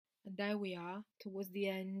There we are, towards the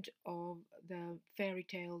end of the fairy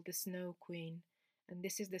tale The Snow Queen. And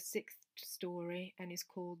this is the sixth story and it's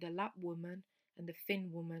called The Lap Woman and the Finn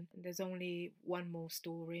Woman. And there's only one more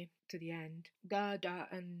story to the end. Gerda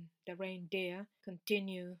and the reindeer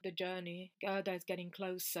continue the journey. Gerda is getting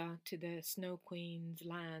closer to the Snow Queen's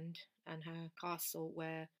land and her castle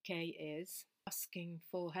where Kay is, asking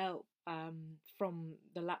for help from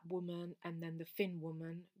the Lap woman and then the Finn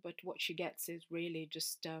woman, but what she gets is really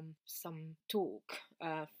just some talk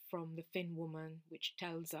from the Finn woman, which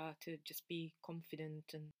tells her to just be confident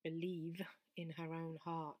and believe in her own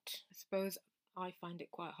heart. I suppose I find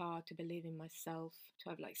it quite hard to believe in myself, to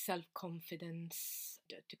have like self-confidence,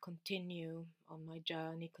 to continue on my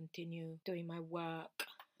journey, continue doing my work,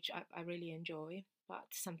 which I really enjoy. But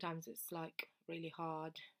sometimes it's like really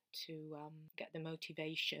hard to get the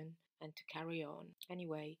motivation and to carry on.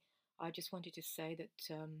 Anyway, I just wanted to say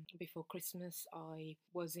that before Christmas I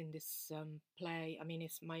was in this play. I mean,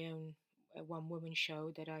 it's my own one-woman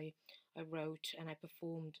show that I wrote and I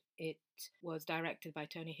performed. It was directed by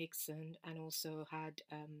Tony Hickson and also had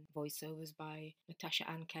voiceovers by Natasha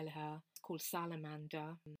Ann Kelleher. It's called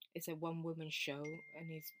Salamander. It's a one-woman show and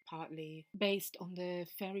it's partly based on the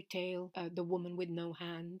fairy tale The Woman with No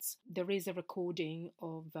Hands. There is a recording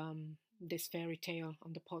of this fairy tale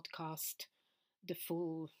on the podcast, the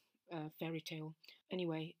full fairy tale.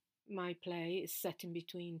 Anyway, my play is set in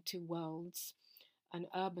between two worlds, an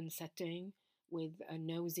urban setting with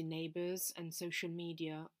nosy neighbours and social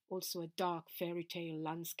media, also a dark fairy tale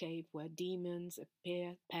landscape where demons, a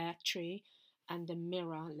pear tree, and a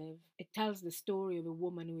mirror live. It tells the story of a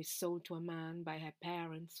woman who is sold to a man by her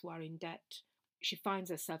parents who are in debt. She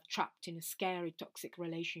finds herself trapped in a scary, toxic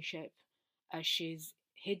relationship as she's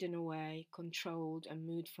hidden away, controlled, and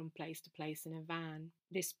moved from place to place in a van.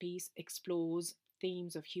 This piece explores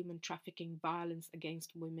themes of human trafficking, violence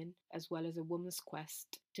against women, as well as a woman's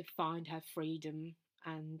quest to find her freedom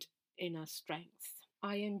and inner strength.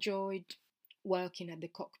 I enjoyed working at the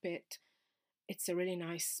cockpit. It's a really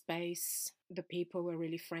nice space. The people were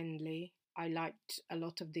really friendly. I liked a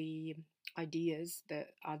lot of the ideas that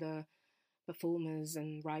other performers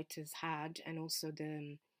and writers had, and also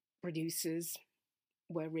the producers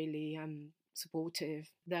were really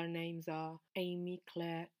supportive. Their names are Amy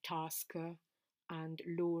Claire Tasker and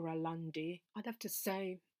Laura Lundy. I'd have to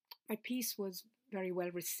say my piece was very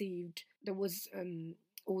well received. There was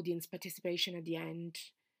audience participation at the end.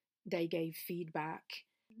 They gave feedback.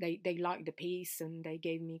 They liked the piece and they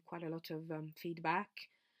gave me quite a lot of feedback,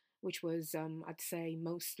 which was, I'd say,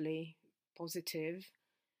 mostly positive.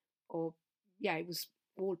 Or, yeah, it was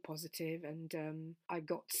all positive, and I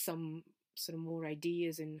got some sort of more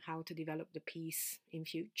ideas in how to develop the piece in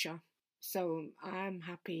future. So I'm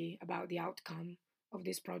happy about the outcome of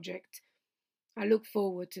this project. I look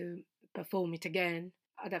forward to perform it again.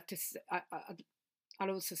 I'd have to.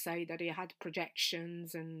 I'll also say that it had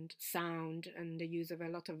projections and sound and the use of a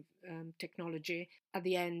lot of technology. At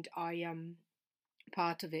the end,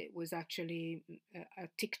 part of it was actually a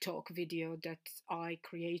TikTok video that I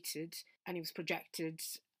created, and it was projected,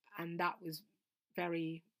 and that was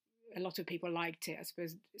a lot of people liked it. I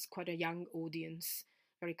suppose it's quite a young audience,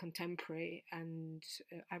 very contemporary, and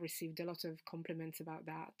I received a lot of compliments about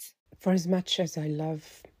that. For as much as I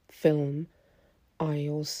love film, I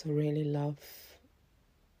also really love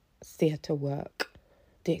theatre work,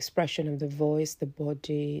 the expression of the voice, the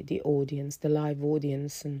body, the audience, the live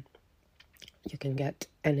audience, and you can get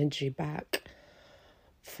energy back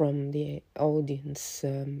from the audience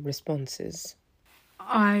responses.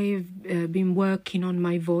 I've been working on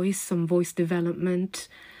my voice, some voice development,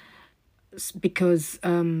 because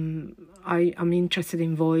I'm interested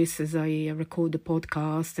in voice as I record the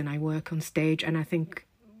podcast and I work on stage, and I think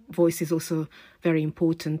voice is also very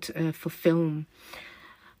important for film.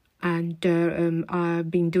 And I've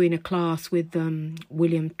been doing a class with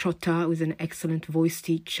William Trotter, who's an excellent voice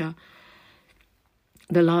teacher.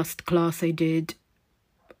 The last class I did,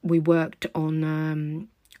 we worked on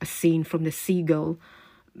a scene from The Seagull,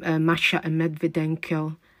 Masha and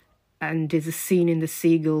Medvedenko. And there's a scene in The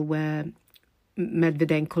Seagull where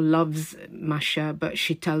Medvedenko loves Masha, but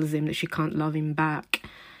she tells him that she can't love him back.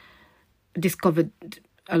 Discovered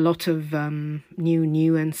a lot of new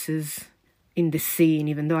nuances in the scene,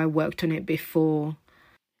 even though I worked on it before.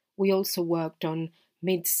 We also worked on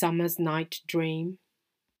Midsummer's Night Dream,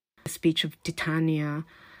 a speech of Titania,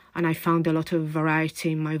 and I found a lot of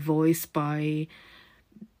variety in my voice by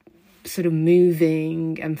sort of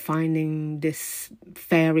moving and finding this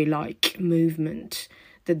fairy-like movement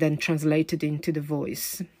that then translated into the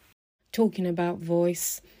voice. Talking about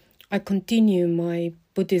voice, I continue my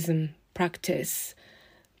Buddhism practice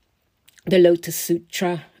the Lotus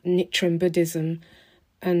Sutra, Nichiren Buddhism,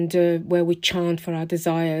 and where we chant for our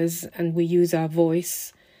desires and we use our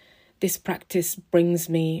voice. This practice brings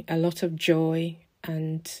me a lot of joy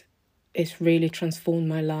and it's really transformed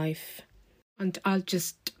my life. And I'll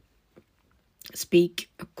just speak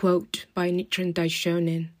a quote by Nichiren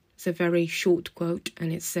Daishonin. It's a very short quote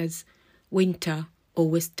and it says, "Winter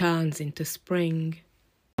always turns into spring."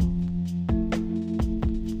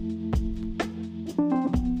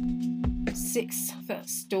 Sixth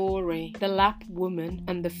story, the Lap woman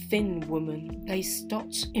and the Finn woman. They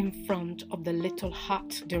stopped in front of the little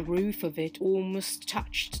hut. The roof of it almost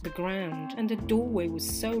touched the ground, and the doorway was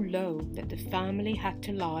so low that the family had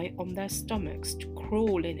to lie on their stomachs to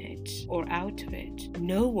crawl in it or out of it.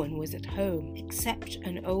 No one was at home except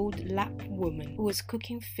an old Lap woman who was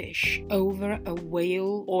cooking fish over a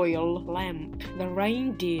whale oil lamp. The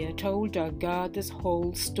reindeer told her Gerda's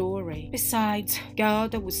whole story. Besides,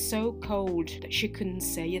 Gerda was so cold that she couldn't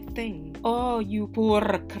say a thing. "Oh, you poor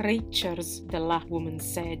creatures," the Lap woman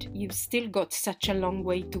said. "You've still got such a long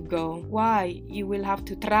way to go. Why, you will have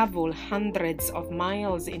to travel hundreds of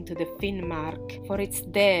miles into the Finnmark, for it's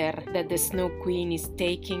there that the Snow Queen is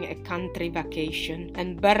taking a country vacation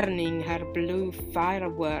and burning her blue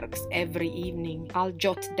fireworks every evening. I'll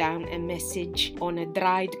jot down a message on a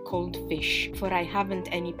dried cold fish, for I haven't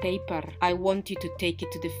any paper. I want you to take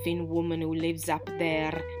it to the Finn woman who lives up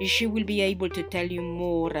there. She will be able to tell you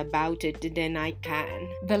more about it than I can."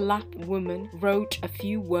 The Lap woman wrote a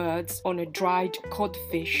few words on a dried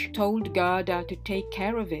codfish, told Gerda to take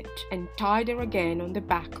care of it, and tied her again on the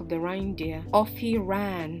back of the reindeer. Off he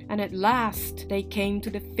ran, and at last they came to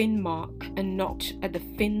the Finnmark and knocked at the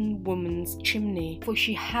Finn woman's chimney, for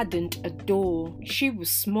she hadn't a door. She was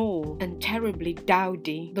small and terribly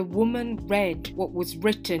dowdy. The woman read what was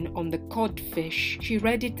written on the codfish. She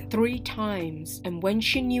read it 3 times, and when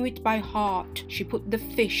she knew it by heart, she put the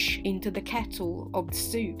fish into the kettle of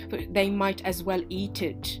soup, but they might as well eat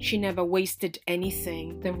it. She never wasted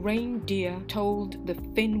anything. The reindeer told the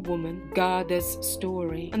Finn woman Gerda's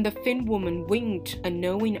story, and the Finn woman winked a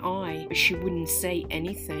knowing eye, but she wouldn't say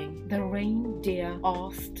anything. The reindeer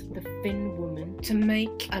asked the Finn woman to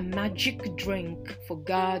make a magic drink for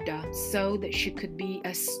Gerda so that she could be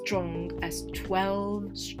as strong as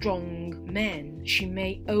 12 strong men. She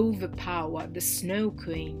may overpower the Snow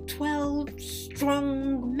Queen. 12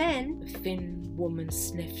 strong men? The Finn woman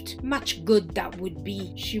sniffed. Much good that would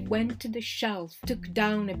be. She went to the shelf, took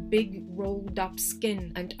down a big rolled up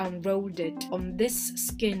skin and unrolled it. On this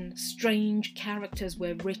skin, strange characters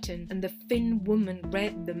were written, and the Finn woman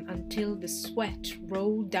read them until the sweat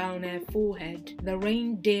rolled down her forehead. The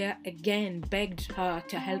reindeer again begged her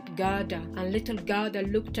to help Gerda, and little Gerda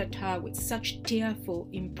looked at her with such tearful,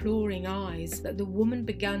 imploring eyes that the woman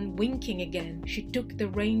began winking again. She took the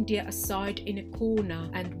reindeer aside in a corner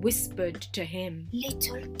and whispered to him,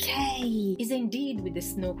 "Little Kay is indeed with the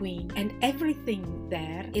Snow Queen, and everything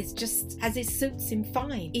there is just as it suits him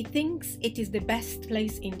fine. He thinks it is the best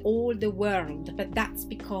place in all the world, but that's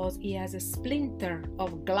because he has a splinter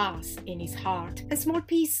of glass in his heart, a small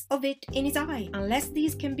piece of it in his eye. Unless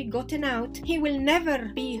these can be gotten out, he will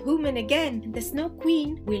never be human again, and the Snow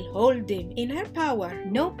Queen will hold him in her power.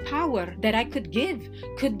 No power that I could give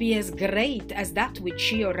could be as great as that which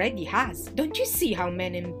she already has. Don't you see how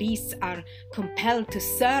men and beasts are compelled to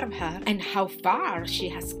serve her, and how far she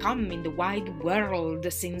has come in the wide world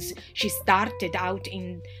since she started out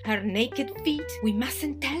in her naked feet? We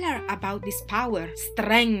mustn't tell her about this power.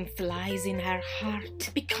 Strength lies in her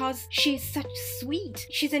heart, because she is such sweet.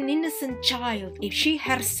 She's an innocent child. If she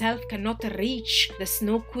herself cannot reach the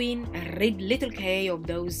Snow Queen and rid little Kay of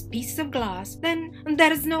those pieces of glass, then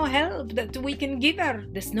there's no help that we can give her.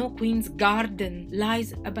 The Snow Queen's garden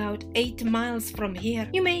lies about 8 miles from here.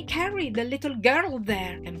 You may carry the little girl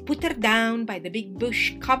there and put her down by the big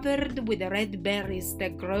bush covered with the red berries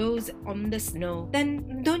that grows on the snow.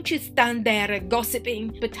 Then don't you stand there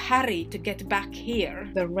gossiping, but hurry to get back here."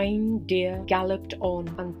 The reindeer galloped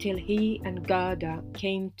on until he and Gerda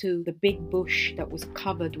came to the big bush that was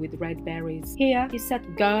covered with red berries. Here he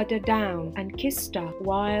set Gerda down and kissed her,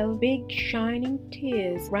 while big shining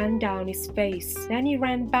tears ran down his face. Then he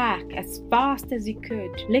ran back as fast as he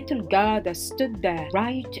could. Little Gerda stood there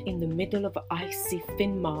right in the middle of icy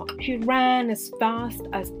Finnmark. She ran as fast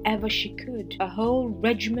as ever she could. A whole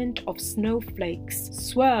regiment of snowflakes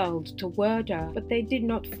swirled toward her, but they did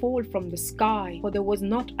not fall from the sky, for there was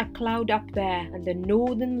not a cloud up there, and the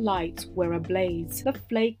northern lights were ablaze. The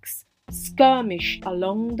flakes skirmished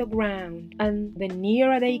along the ground, and the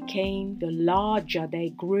nearer they came, the larger they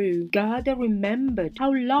grew. Gerda remembered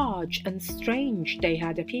how large and strange they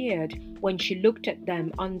had appeared when she looked at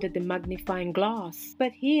them under the magnifying glass.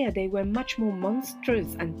 But here they were much more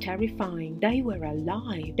monstrous and terrifying. They were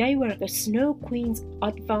alive. They were the Snow Queen's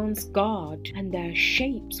advance guard, and their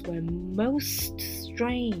shapes were most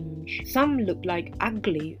strange. Some looked like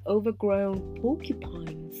ugly, overgrown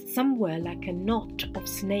porcupines. Some were like a knot of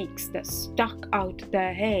snakes that stuck out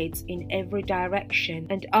their heads in every direction,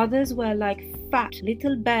 and others were like fat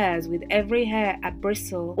little bears with every hair a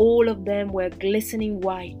bristle. All of them were glistening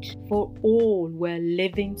white, for all were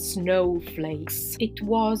living snowflakes. It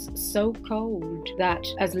was so cold that,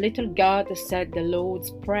 as little Gerda said the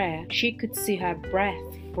Lord's Prayer, she could see her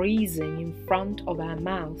breath freezing in front of her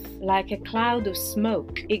mouth. Like a cloud of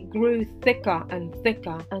smoke, it grew thicker and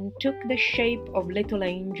thicker and took the shape of little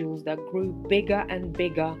angels that grew bigger and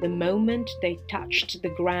bigger the moment they touched the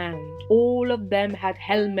ground. All of them had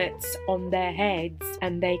helmets on their heads,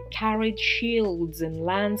 and they carried shields and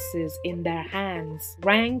lances in their hands.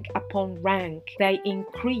 Rank upon rank they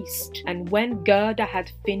increased, and when Gerda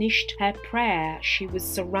had finished her prayer, she was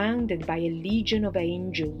surrounded by a legion of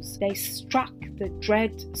angels. They struck the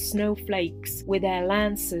dread snowflakes with their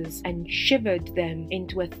lances and shivered them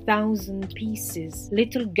into 1,000 pieces.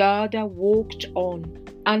 Little Gerda walked on,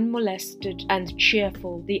 unmolested and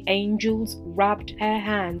cheerful. The angels rubbed her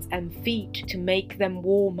hands and feet to make them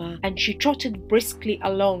warmer, and she trotted briskly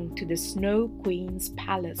along to the Snow Queen's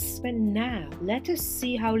palace. But now, let us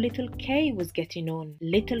see how little Kay was getting on.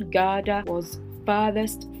 Little Gerda was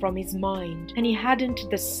furthest from his mind, and he hadn't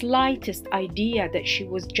the slightest idea that she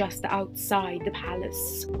was just outside the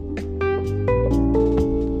palace.